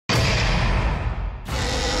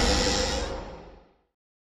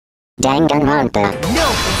Danganronpa. No,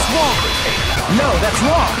 that's wrong! No, that's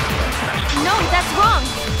wrong! No, that's wrong!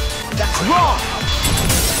 That's wrong!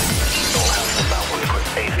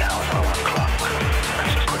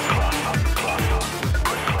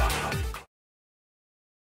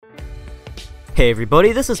 Hey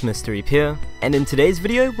everybody, this is Mr. Eep here, and in today's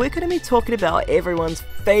video we're going to be talking about everyone's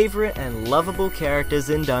favorite and lovable characters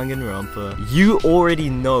in Danganronpa. You already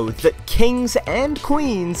know the kings and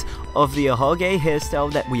queens of the Ahage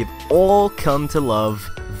hairstyle that we have all come to love,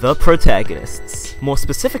 the protagonists. More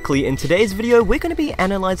specifically, in today's video we're going to be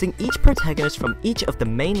analyzing each protagonist from each of the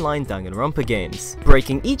mainline Danganronpa games,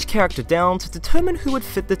 breaking each character down to determine who would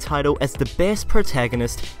fit the title as the best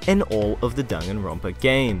protagonist in all of the Danganronpa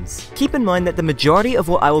games. Keep in mind that the majority of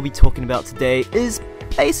what I will be talking about today is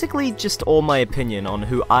basically just all my opinion on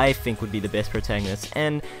who I think would be the best protagonist,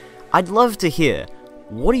 and I'd love to hear,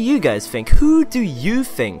 what do you guys think? Who do you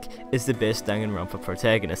think is the best Danganronpa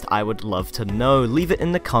protagonist? I would love to know. Leave it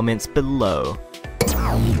in the comments below.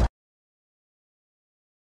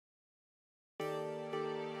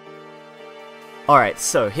 Alright,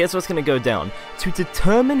 so here's what's gonna go down. To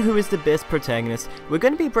determine who is the best protagonist, we're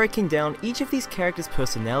gonna be breaking down each of these characters'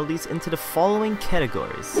 personalities into the following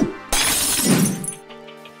categories.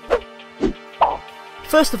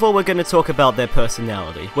 First of all, we're going to talk about their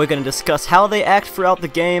personality. We're going to discuss how they act throughout the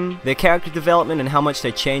game, their character development and how much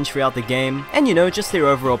they change throughout the game, and you know, just their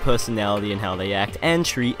overall personality and how they act and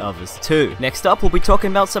treat others too. Next up, we'll be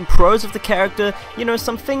talking about some pros of the character, you know,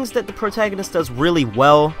 some things that the protagonist does really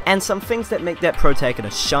well, and some things that make that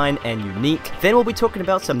protagonist shine and unique. Then we'll be talking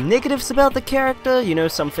about some negatives about the character, you know,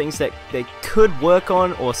 some things that they could work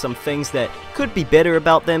on, or some things that could be better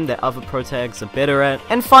about them that other protags are better at.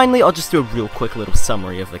 And finally, I'll just do a real quick little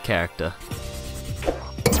summary of the character.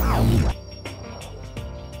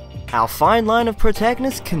 Our fine line of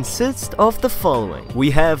protagonists consists of the following.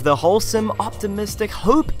 We have the wholesome, optimistic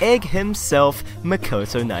hope egg himself,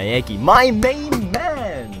 Makoto Naegi, my main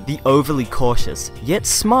man! The overly cautious, yet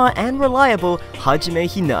smart and reliable Hajime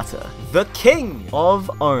Hinata, the king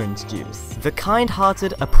of orange juice. The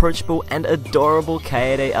kind-hearted, approachable, and adorable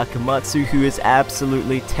Kaede Akamatsu, who is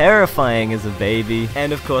absolutely terrifying as a baby.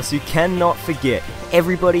 And of course, you cannot forget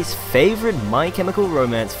everybody's favorite My Chemical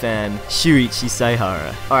Romance fan, Shuichi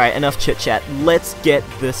Saihara. Alright, enough chit-chat, let's get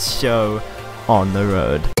this show on the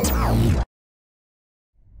road.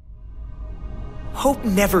 Hope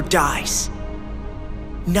never dies.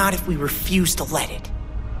 Not if we refuse to let it.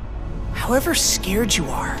 However scared you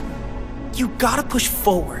are, you gotta push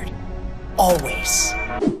forward. Always.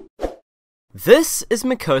 This is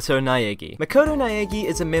Makoto Naegi. Makoto Naegi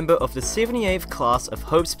is a member of the 78th class of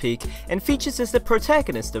Hope's Peak and features as the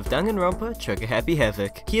protagonist of Danganronpa Trigger Happy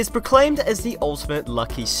Havoc. He is proclaimed as the ultimate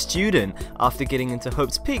lucky student after getting into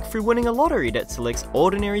Hope's Peak through winning a lottery that selects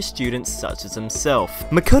ordinary students such as himself.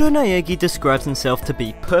 Makoto Naegi describes himself to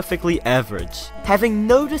be perfectly average, having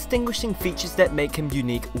no distinguishing features that make him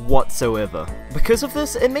unique whatsoever. Because of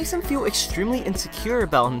this, it makes him feel extremely insecure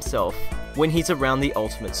about himself when he's around the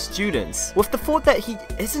ultimate students, with the thought that he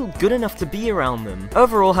isn't good enough to be around them.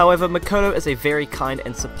 Overall, however, Makoto is a very kind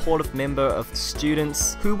and supportive member of the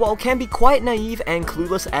students, who while can be quite naive and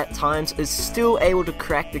clueless at times, is still able to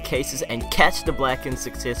crack the cases and catch the Blackens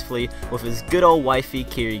successfully with his good old wifey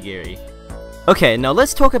Kirigiri. Okay, now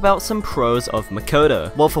let's talk about some pros of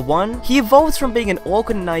Makoto. Well, for one, he evolves from being an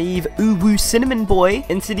awkward, naive, uwu cinnamon boy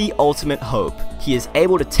into the ultimate hope. He is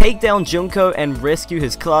able to take down Junko and rescue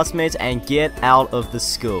his classmates and get out of the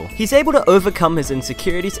school. He's able to overcome his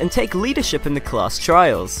insecurities and take leadership in the class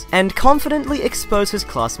trials, and confidently expose his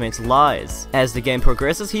classmates' lies. As the game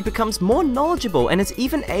progresses, he becomes more knowledgeable and is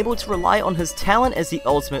even able to rely on his talent as the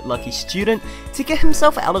ultimate lucky student to get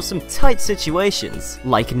himself out of some tight situations,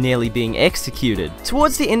 like nearly being executed.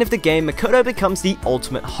 Towards the end of the game, Makoto becomes the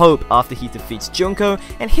ultimate hope after he defeats Junko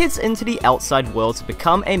and heads into the outside world to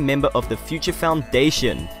become a member of the Future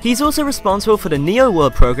Foundation. He's also responsible for the Neo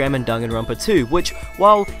World program in Danganronpa 2, which,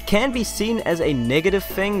 while can be seen as a negative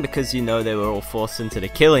thing because you know they were all forced into the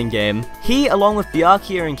killing game, he, along with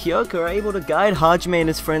Byakuya and Kyoko, are able to guide Hajime and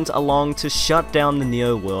his friends along to shut down the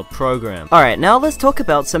Neo World program. Alright, now let's talk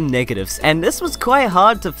about some negatives, and this was quite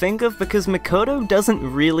hard to think of because Makoto doesn't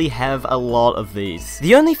really have a lot lot of these.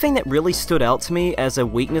 The only thing that really stood out to me as a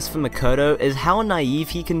weakness for Makoto is how naive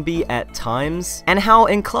he can be at times, and how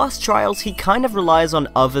in class trials he kind of relies on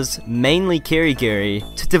others, mainly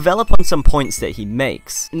Kirigiri, to develop on some points that he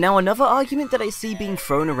makes. Now another argument that I see being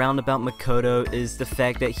thrown around about Makoto is the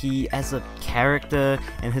fact that he, as a character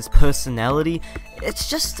and his personality, it's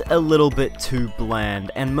just a little bit too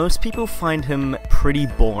bland, and most people find him pretty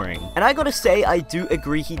boring. And I gotta say, I do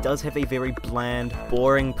agree he does have a very bland,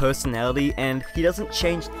 boring personality, and he doesn't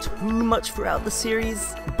change too much throughout the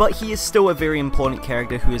series, but he is still a very important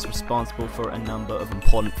character who is responsible for a number of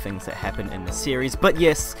important things that happen in the series. But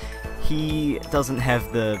yes, he doesn't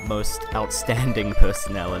have the most outstanding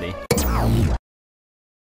personality.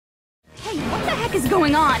 Hey, what the heck is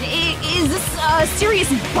going on? Is this a serious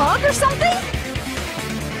bug or something?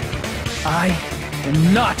 I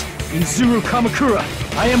am not Izuru Kamakura.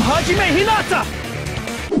 I am Hajime Hinata!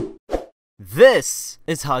 This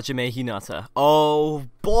is Hajime Hinata. Oh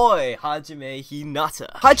boy, Hajime Hinata.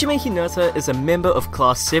 Hajime Hinata is a member of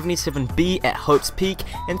Class 77B at Hope's Peak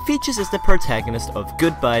and features as the protagonist of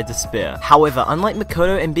Goodbye Despair. However, unlike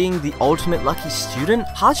Makoto and being the ultimate lucky student,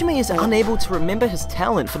 Hajime is unable to remember his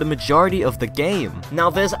talent for the majority of the game. Now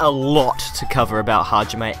there's a lot to cover about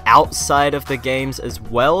Hajime outside of the games as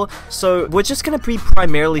well, so we're just gonna be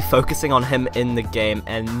primarily focusing on him in the game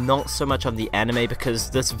and not so much on the anime, because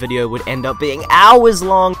this video would end up being hours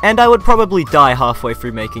long and I would probably die halfway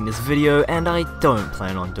through making this video, and I don't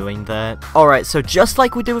plan on doing that. Alright, so just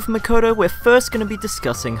like we did with Makoto, we're first going to be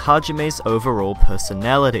discussing Hajime's overall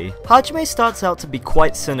personality. Hajime starts out to be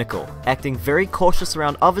quite cynical, acting very cautious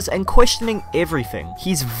around others and questioning everything.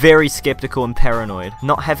 He's very skeptical and paranoid,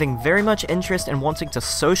 not having very much interest in wanting to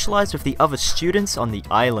socialize with the other students on the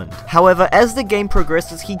island. However, as the game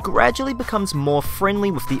progresses, he gradually becomes more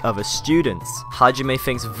friendly with the other students. Hajime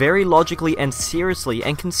thinks very logically and seriously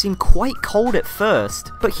and can seem quite cold at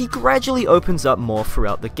first, but he gradually opens up more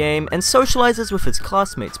throughout the game and socializes with his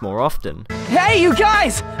classmates more often. Hey, you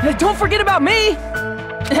guys! Don't forget about me!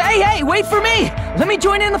 Hey, wait for me! Let me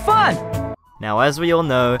join in the fun! Now, as we all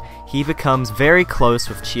know, he becomes very close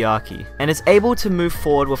with Chiaki, and is able to move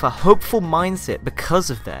forward with a hopeful mindset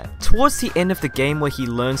because of that. Towards the end of the game, where he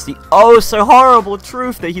learns the oh so horrible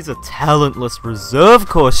truth that he's a talentless reserve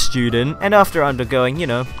corps student, and after undergoing, you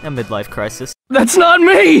know, a midlife crisis. That's not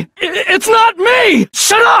me! It's not me!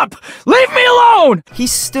 Shut up! Leave me alone! He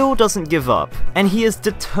still doesn't give up, and he is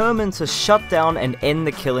determined to shut down and end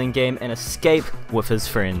the killing game and escape with his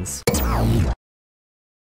friends.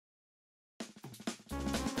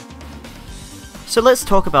 So let's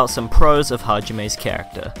talk about some pros of Hajime's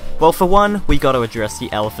character. Well, for one, we gotta address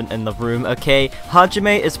the elephant in the room, okay?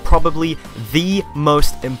 Hajime is probably the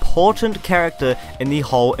most important character in the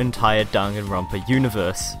whole entire Danganronpa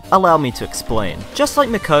universe. Allow me to explain. Just like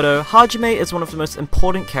Makoto, Hajime is one of the most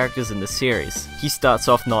important characters in the series. He starts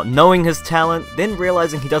off not knowing his talent, then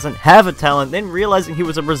realizing he doesn't have a talent, then realizing he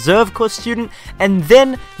was a reserve corps student, and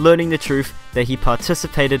then learning the truth that he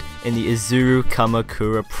participated in the Izuru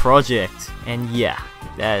Kamakura project. And yeah,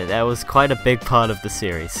 that was quite a big part of the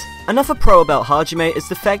series. Another pro about Hajime is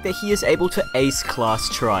the fact that he is able to ace class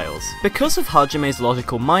trials. Because of Hajime's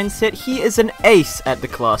logical mindset, he is an ace at the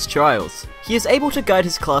class trials. He is able to guide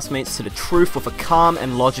his classmates to the truth with a calm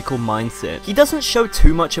and logical mindset. He doesn't show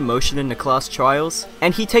too much emotion in the class trials,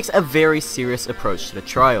 and he takes a very serious approach to the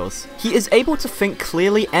trials. He is able to think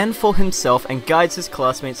clearly and for himself and guides his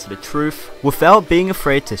classmates to the truth without being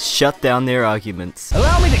afraid to shut down their arguments.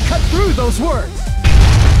 Allow me to cut through those words!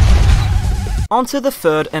 Onto the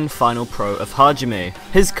third and final pro of Hajime,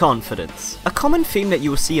 his confidence. A common theme that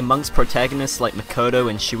you will see amongst protagonists like Makoto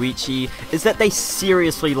and Shuichi is that they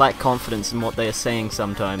seriously lack confidence in what they are saying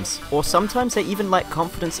sometimes, or sometimes they even lack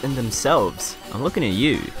confidence in themselves. I'm looking at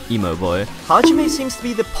you, emo boy. Hajime seems to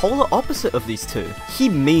be the polar opposite of these two. He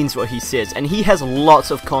means what he says, and he has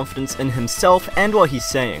lots of confidence in himself and what he's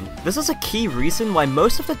saying. This is a key reason why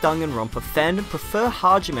most of the Danganronpa fandom prefer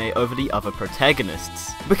Hajime over the other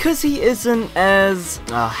protagonists. Because he isn't as...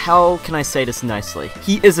 how can I say this nicely?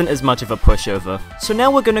 He isn't as much of a pushover. So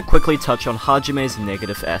now we're gonna quickly touch on Hajime's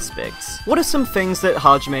negative aspects. What are some things that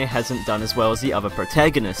Hajime hasn't done as well as the other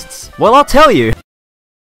protagonists? Well, I'll tell you!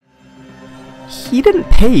 He didn't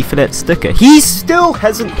pay for that sticker. He still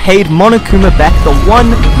hasn't paid Monokuma back the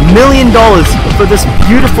 $1 million for this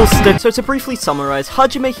beautiful sticker. So to briefly summarize,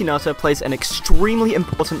 Hajime Hinata plays an extremely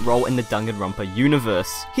important role in the Danganronpa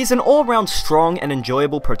universe. He's an all-round strong and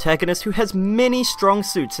enjoyable protagonist who has many strong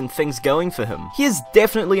suits and things going for him. He is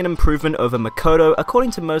definitely an improvement over Makoto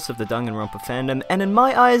according to most of the Danganronpa fandom, and in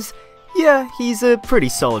my eyes, yeah, he's a pretty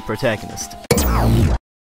solid protagonist.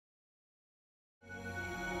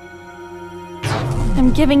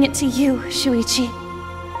 I'm giving it to you, Shuichi.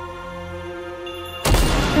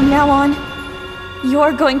 From now on,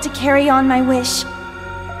 you're going to carry on my wish.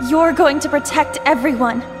 You're going to protect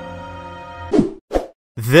everyone.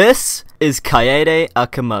 This is Kaede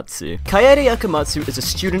Akamatsu. Kaede Akamatsu is a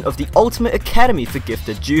student of the Ultimate Academy for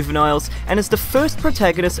Gifted Juveniles and is the first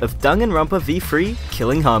protagonist of Danganronpa V3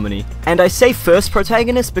 Killing Harmony. And I say first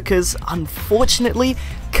protagonist because, unfortunately,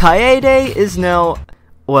 Kaede is now,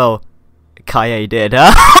 well, Kaede,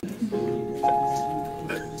 huh?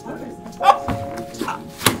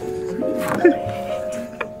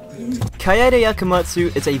 Kaede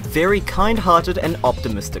Akamatsu is a very kind-hearted and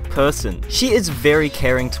optimistic person. She is very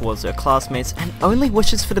caring towards her classmates and only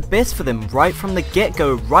wishes for the best for them right from the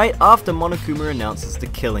get-go, right after Monokuma announces the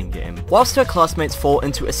killing game. Whilst her classmates fall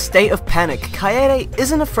into a state of panic, Kaede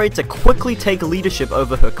isn't afraid to quickly take leadership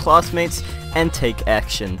over her classmates and take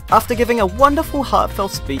action. After giving a wonderful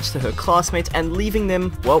heartfelt speech to her classmates and leaving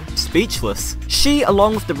them, well, speechless, she,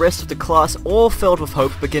 along with the rest of the class, all filled with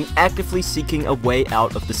hope, begin actively seeking a way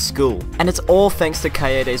out of the school. And it's all thanks to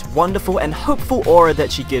Kaede's wonderful and hopeful aura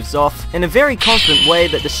that she gives off, in a very confident way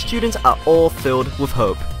that the students are all filled with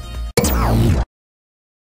hope.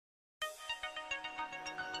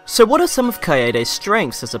 So what are some of Kaede's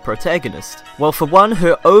strengths as a protagonist? Well, for one,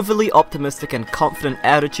 her overly optimistic and confident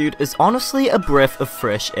attitude is honestly a breath of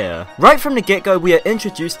fresh air. Right from the get-go, we are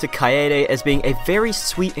introduced to Kaede as being a very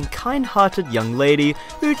sweet and kind-hearted young lady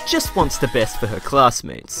who just wants the best for her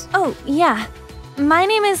classmates. Oh, yeah. My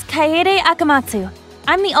name is Kaede Akamatsu.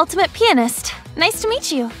 I'm the ultimate pianist. Nice to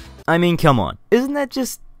meet you. I mean, come on. Isn't that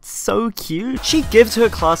just so cute? She gives her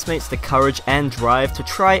classmates the courage and drive to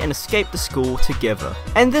try and escape the school together.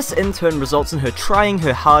 And this in turn results in her trying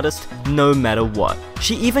her hardest no matter what.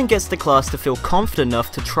 She even gets the class to feel confident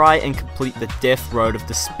enough to try and complete the Death Road of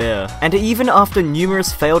Despair. And even after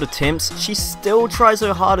numerous failed attempts, she still tries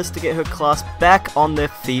her hardest to get her class back on their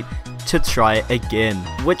feet to try again,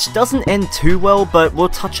 which doesn't end too well, but we'll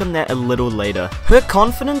touch on that a little later. Her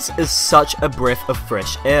confidence is such a breath of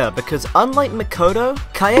fresh air because unlike Makoto,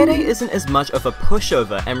 Kaede isn't as much of a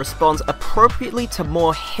pushover and responds appropriately to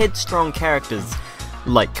more headstrong characters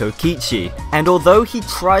like Kokichi. And although he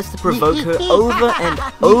tries to provoke her over and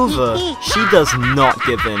over, she does not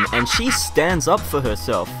give in and she stands up for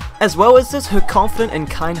herself. As well as this, her confident and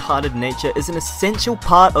kind-hearted nature is an essential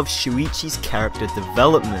part of Shuichi's character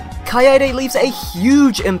development. Kaede leaves a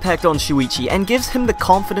huge impact on Shuichi and gives him the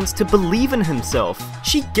confidence to believe in himself.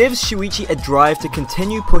 She gives Shuichi a drive to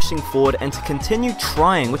continue pushing forward and to continue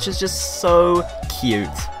trying, which is just so cute.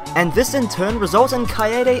 And this in turn results in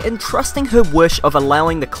Kaede entrusting her wish of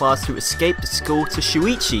allowing the class to escape the school to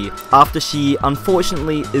Shuichi after she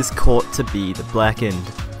unfortunately is caught to be the Black End.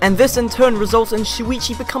 And this in turn results in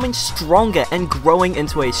Shuichi becoming stronger and growing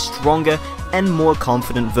into a stronger and more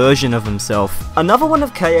confident version of himself. Another one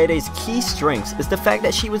of Kaede's key strengths is the fact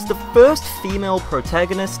that she was the first female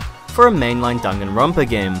protagonist for a mainline Danganronpa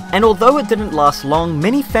game. And although it didn't last long,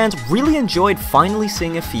 many fans really enjoyed finally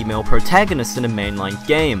seeing a female protagonist in a mainline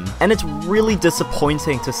game. And it's really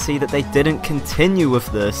disappointing to see that they didn't continue with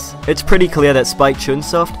this. It's pretty clear that Spike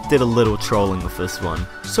Chunsoft did a little trolling with this one.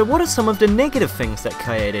 So what are some of the negative things that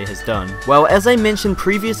Kaede has done? Well, as I mentioned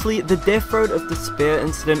previously, the Death Road of Despair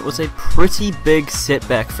incident was a pretty big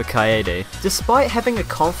setback for Kaede. Despite having a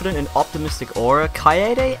confident and optimistic aura,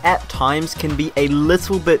 Kaede at times can be a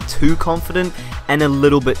little bit too confident and a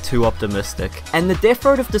little bit too optimistic. And the Death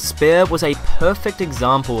Road of Despair was a perfect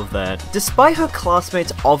example of that. Despite her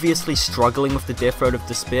classmates obviously struggling with the Death Road of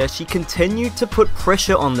Despair, she continued to put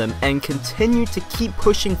pressure on them and continued to keep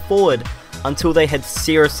pushing forward until they had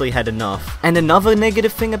seriously had enough. And another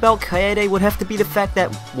negative thing about Kaede would have to be the fact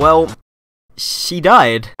that, well, she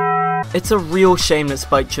died. It's a real shame that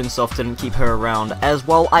Spike Chunsoft didn't keep her around, as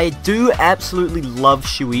while I do absolutely love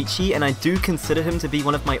Shuichi and I do consider him to be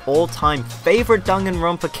one of my all-time favorite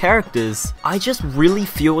Danganronpa characters, I just really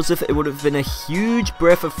feel as if it would have been a huge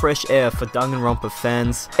breath of fresh air for Danganronpa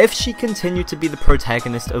fans if she continued to be the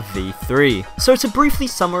protagonist of V3. So to briefly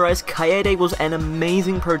summarize, Kaede was an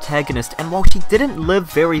amazing protagonist, and while she didn't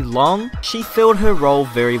live very long, she filled her role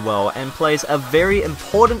very well and plays a very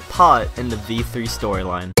important part in the V3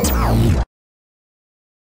 storyline.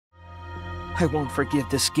 I won't forgive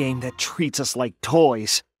this game that treats us like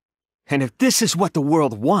toys. And if this is what the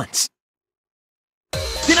world wants,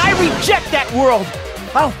 then I reject that world!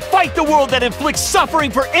 I'll fight the world that inflicts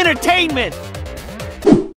suffering for entertainment!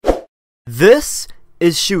 This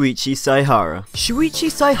is Shuichi Saihara. Shuichi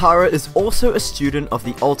Saihara is also a student of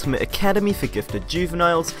the Ultimate Academy for Gifted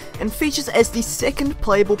Juveniles and features as the second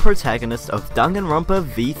playable protagonist of Danganronpa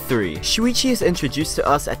V3. Shuichi is introduced to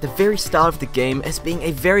us at the very start of the game as being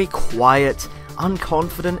a very quiet,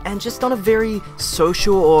 unconfident, and just not a very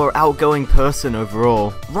social or outgoing person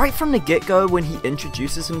overall. Right from the get-go, when he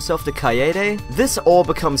introduces himself to Kaede, this all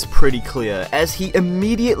becomes pretty clear, as he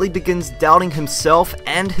immediately begins doubting himself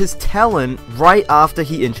and his talent right after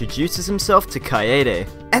he introduces himself to Kaede.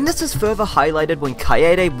 And this is further highlighted when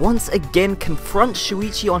Kaede once again confronts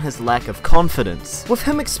Shuichi on his lack of confidence, with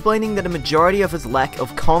him explaining that a majority of his lack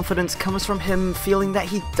of confidence comes from him feeling that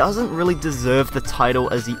he doesn't really deserve the title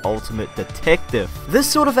as the ultimate detective. This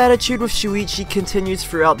sort of attitude with Shuichi continues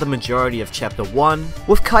throughout the majority of Chapter 1,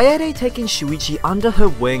 with Kaede taking Shuichi under her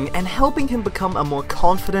wing and helping him become a more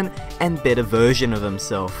confident and better version of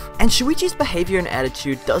himself. And Shuichi's behavior and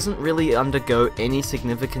attitude doesn't really undergo any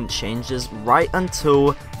significant changes right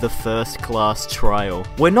until the first class trial,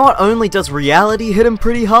 where not only does reality hit him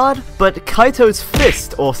pretty hard, but Kaito's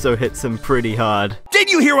fist also hits him pretty hard.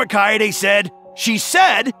 Did you hear what Kaede said? She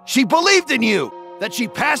said she believed in you, that she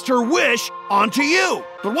passed her wish on to you.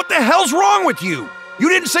 But what the hell's wrong with you? You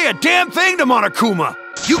didn't say a damn thing to Monokuma.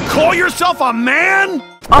 You call yourself a man?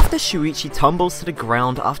 After Shuichi tumbles to the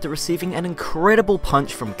ground after receiving an incredible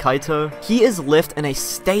punch from Kaito, he is left in a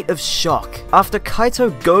state of shock after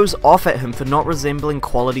Kaito goes off at him for not resembling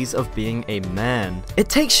qualities of being a man. It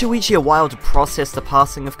takes Shuichi a while to process the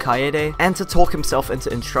passing of Kaede and to talk himself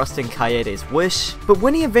into entrusting Kaede's wish, but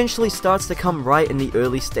when he eventually starts to come right in the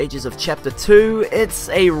early stages of Chapter 2, it's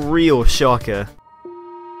a real shocker.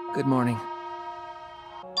 Good morning.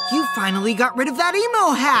 You finally got rid of that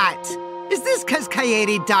emo hat! Is this cause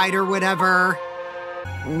Kaede died or whatever?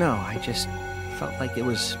 No, I just felt like it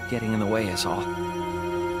was getting in the way is all.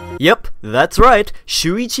 Yep, that's right,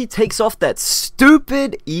 Shuichi takes off that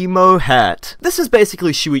stupid emo hat. This is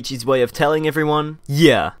basically Shuichi's way of telling everyone,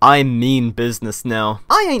 yeah, I mean business now.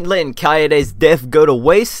 I ain't letting Kaede's death go to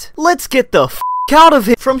waste. Let's get the f out of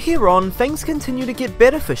here. From here on, things continue to get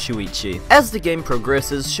better for Shuichi. As the game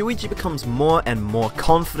progresses, Shuichi becomes more and more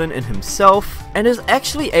confident in himself, and is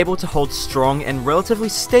actually able to hold strong and relatively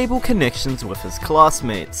stable connections with his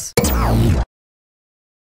classmates.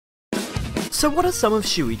 So what are some of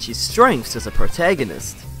Shuichi's strengths as a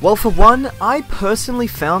protagonist? Well, for one, I personally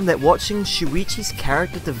found that watching Shuichi's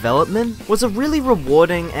character development was a really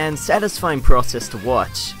rewarding and satisfying process to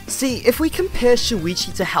watch. See, if we compare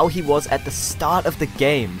Shuichi to how he was at the start of the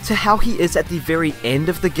game to how he is at the very end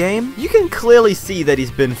of the game, you can clearly see that he's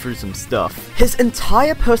been through some stuff. His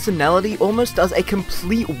entire personality almost does a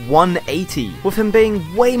complete 180, with him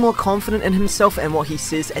being way more confident in himself and what he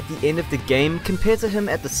says at the end of the game compared to him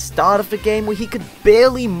at the start of the game where he could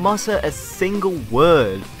barely mutter a single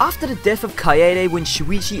word. After the death of Kaede, when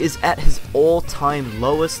Shuichi is at his all-time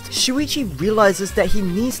lowest, Shuichi realizes that he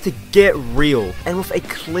needs to get real, and with a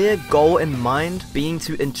clear goal in mind, being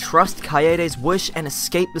to entrust Kaede's wish and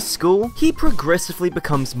escape the school, he progressively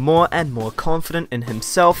becomes more and more confident in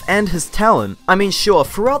himself and his talent. I mean, sure,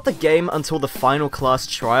 throughout the game until the final class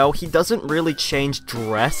trial, he doesn't really change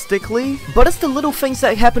drastically, but it's the little things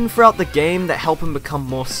that happen throughout the game that help him become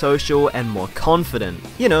more social and more confident.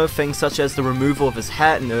 You know, things such as the removal of his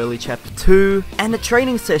hat in early Chapter 2, and the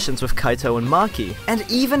training sessions with Kaito and Maki, and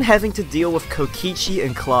even having to deal with Kokichi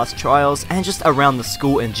in class trials and just around the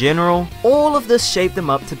school in general. All of this shaped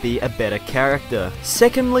him up to be a better character.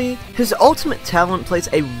 Secondly, his ultimate talent plays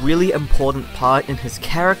a really important part in his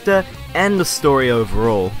character and the story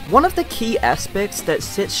overall. One of the key aspects that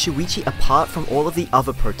sets Shuichi apart from all of the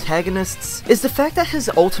other protagonists is the fact that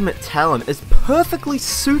his ultimate talent is perfectly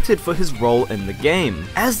suited for his role in the game.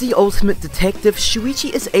 As the ultimate detective,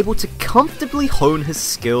 Shuichi is able to comfortably hone his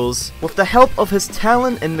skills with the help of his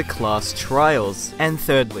talent in the class trials. And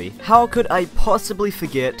thirdly, how could I possibly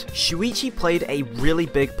forget, Shuichi played a really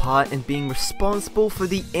big part in being responsible for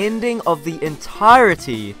the ending of the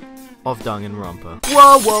entirety of Danganronpa.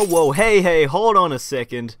 Whoa, hey, hold on a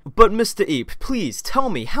second. But Mr. Eep, please tell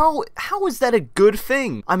me, how is that a good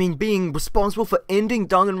thing? I mean, being responsible for ending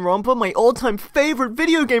Danganronpa, my all-time favorite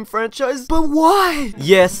video game franchise, but why?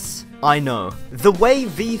 Yes, I know. The way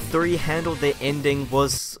V3 handled their ending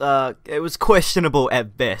was, it was questionable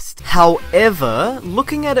at best. However,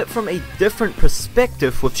 looking at it from a different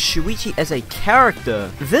perspective with Shuichi as a character,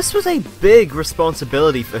 this was a big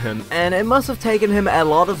responsibility for him, and it must have taken him a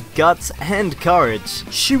lot of guts and courage.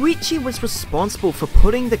 Shuichi was responsible for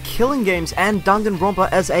putting the Killing Games and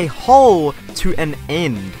Danganronpa as a whole to an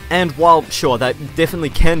end. And while, sure, that definitely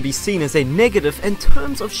can be seen as a negative in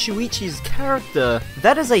terms of Shuichi's character,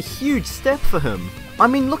 that is a huge step for him. I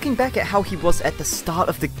mean, looking back at how he was at the start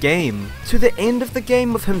of the game, to the end of the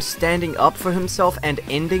game with him standing up for himself and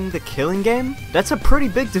ending the killing game, that's a pretty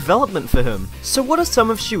big development for him. So what are some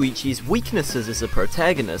of Shuichi's weaknesses as a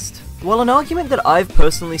protagonist? Well, an argument that I've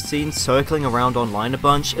personally seen circling around online a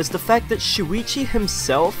bunch is the fact that Shuichi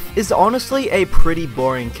himself is honestly a pretty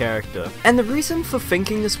boring character. And the reason for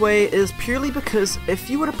thinking this way is purely because if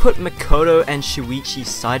you were to put Makoto and Shuichi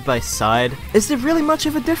side by side, is there really much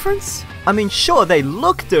of a difference? I mean, sure, they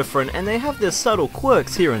look different and they have their subtle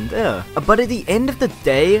quirks here and there, but at the end of the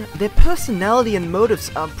day, their personality and motives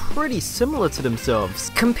are pretty similar to themselves.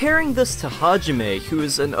 Comparing this to Hajime, who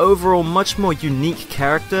is an overall much more unique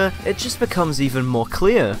character, it just becomes even more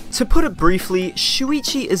clear. To put it briefly,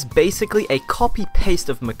 Shuichi is basically a copy-paste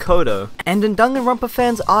of Makoto, and in Danganronpa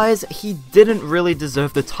fans' eyes, he didn't really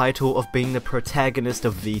deserve the title of being the protagonist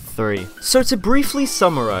of V3. So to briefly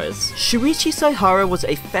summarize, Shuichi Saihara was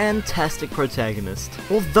a fantastic protagonist.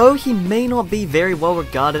 Although he may not be very well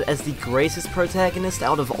regarded as the greatest protagonist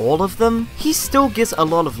out of all of them, he still gets a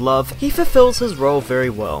lot of love, he fulfills his role very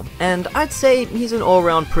well, and I'd say he's an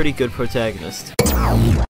all-round pretty good protagonist.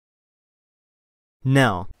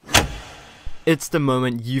 Now, it's the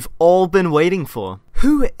moment you've all been waiting for.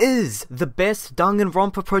 Who is the best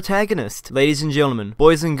Danganronpa protagonist? Ladies and gentlemen,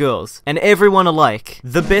 boys and girls, and everyone alike,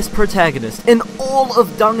 the best protagonist in all of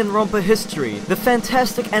Danganronpa history. The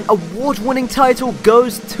fantastic and award-winning title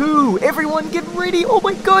goes to... Everyone get ready, oh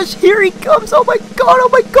my gosh, here he comes, oh my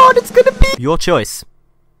god, it's gonna be... Your choice.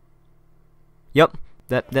 Yep.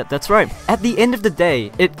 That's right. At the end of the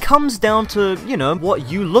day, it comes down to, you know,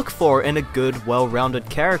 what you look for in a good, well-rounded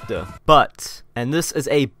character. But, and this is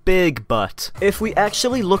a big but, if we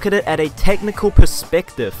actually look at it at a technical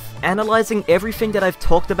perspective, analyzing everything that I've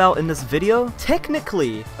talked about in this video,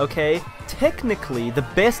 technically, the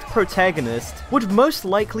best protagonist would most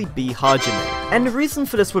likely be Hajime. And the reason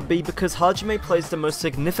for this would be because Hajime plays the most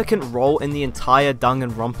significant role in the entire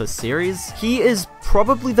Danganronpa series. He is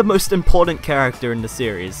probably the most important character in the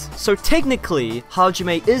series. So technically,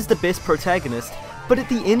 Hajime is the best protagonist, but at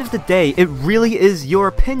the end of the day, it really is your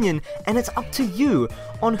opinion, and it's up to you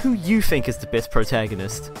on who you think is the best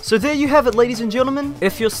protagonist. So there you have it, ladies and gentlemen.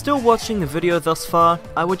 If you're still watching the video thus far,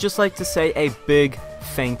 I would just like to say a big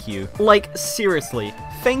thank you. Like, seriously,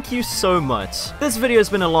 thank you so much. This video has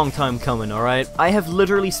been a long time coming, alright? I have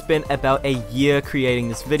literally spent about a year creating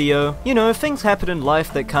this video. You know, things happen in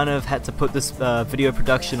life that kind of had to put this video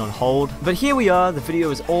production on hold. But here we are, the video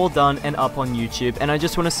is all done and up on YouTube, and I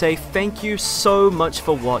just want to say thank you so much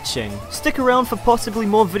for watching. Stick around for possibly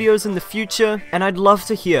more videos in the future, and I'd love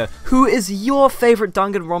to hear who is your favorite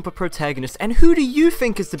Danganronpa protagonist, and who do you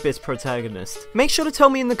think is the best protagonist? Make sure to tell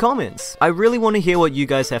me in the comments. I really want to hear what you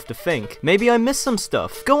guys have to think. Maybe I missed some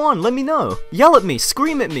stuff. Go on, let me know. Yell at me,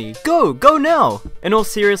 scream at me. Go now. In all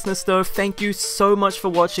seriousness though, thank you so much for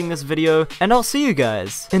watching this video, and I'll see you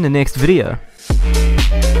guys in the next video.